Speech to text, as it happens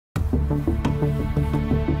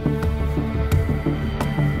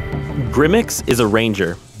GRIM.exe is a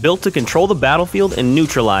ranger, built to control the battlefield and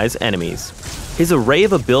neutralize enemies. His array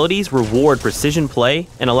of abilities reward precision play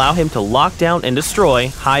and allow him to lock down and destroy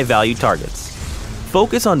high-value targets.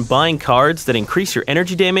 Focus on buying cards that increase your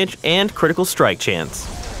energy damage and critical strike chance.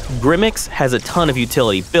 GRIM.exe has a ton of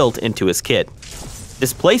utility built into his kit.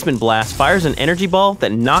 Displacement Blast fires an energy ball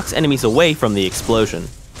that knocks enemies away from the explosion.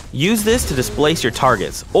 Use this to displace your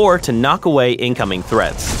targets or to knock away incoming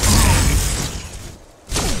threats.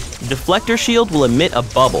 Deflector Shield will emit a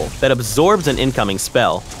bubble that absorbs an incoming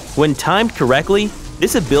spell. When timed correctly,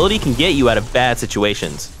 this ability can get you out of bad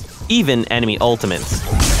situations, even enemy ultimates.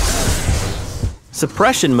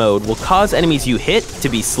 Suppression Mode will cause enemies you hit to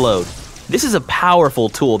be slowed. This is a powerful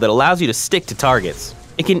tool that allows you to stick to targets.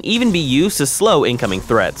 It can even be used to slow incoming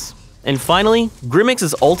threats. And finally,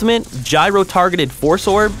 GRIM.exe's ultimate, Gyro Targeted Force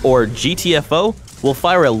Orb, or GTFO, will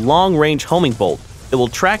fire a long-range homing bolt that will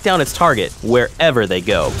track down its target wherever they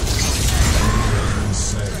go.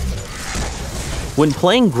 When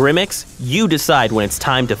playing GRIM.exe, you decide when it's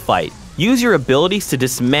time to fight. Use your abilities to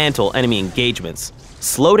dismantle enemy engagements,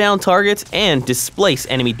 slow down targets, and displace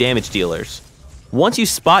enemy damage dealers. Once you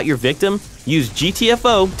spot your victim, use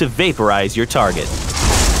GTFO to vaporize your target.